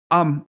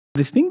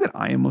The thing that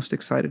I am most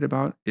excited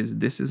about is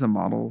this is a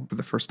model for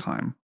the first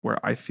time where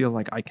I feel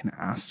like I can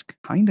ask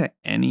kind of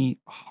any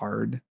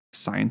hard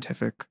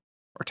scientific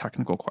or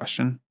technical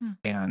question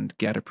and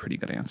get a pretty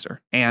good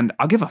answer. And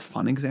I'll give a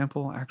fun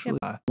example, actually.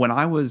 Yep. When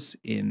I was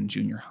in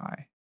junior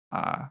high,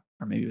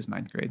 or maybe it was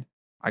ninth grade,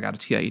 I got a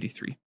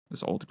TI-83,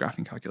 this old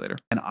graphing calculator.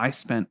 And I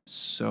spent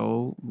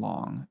so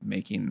long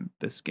making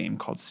this game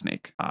called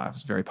Snake. It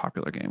was a very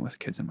popular game with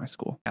kids in my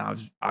school.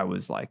 And I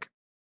was like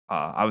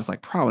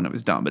pro and it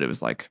was dumb, but it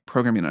was like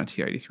programming on a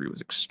TI-83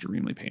 was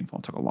extremely painful.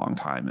 It took a long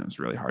time. And it was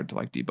really hard to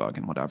like debug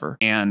and whatever.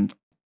 And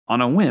on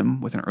a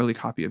whim, with an early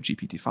copy of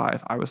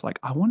GPT-5, I was like,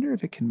 I wonder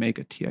if it can make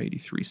a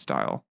TI-83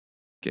 style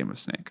game of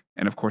Snake.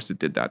 And of course it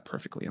did that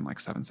perfectly in like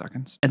 7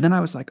 seconds. And then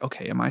I was like,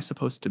 okay,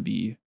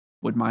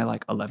 would my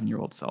like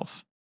 11-year-old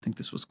self think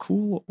this was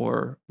cool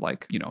or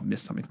like,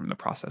 miss something from the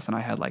process? And I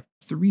had like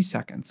 3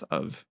 seconds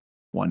of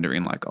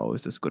wondering like, oh,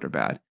 is this good or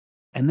bad?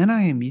 And then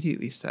I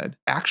immediately said,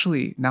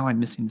 actually, now I'm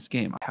missing this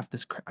game. I have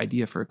this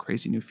idea for a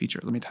crazy new feature.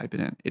 Let me type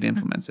it in. It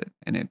implements it.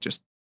 And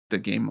the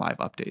game live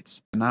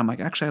updates. And now I'm like,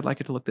 actually, I'd like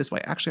it to look this way.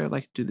 Actually, I'd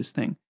like to do this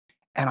thing.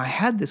 And I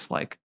had this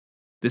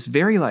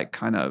very like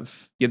kind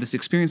of, this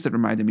experience that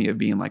reminded me of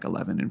being like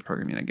 11 in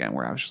programming again,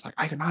 where I was just like,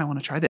 I want to try this.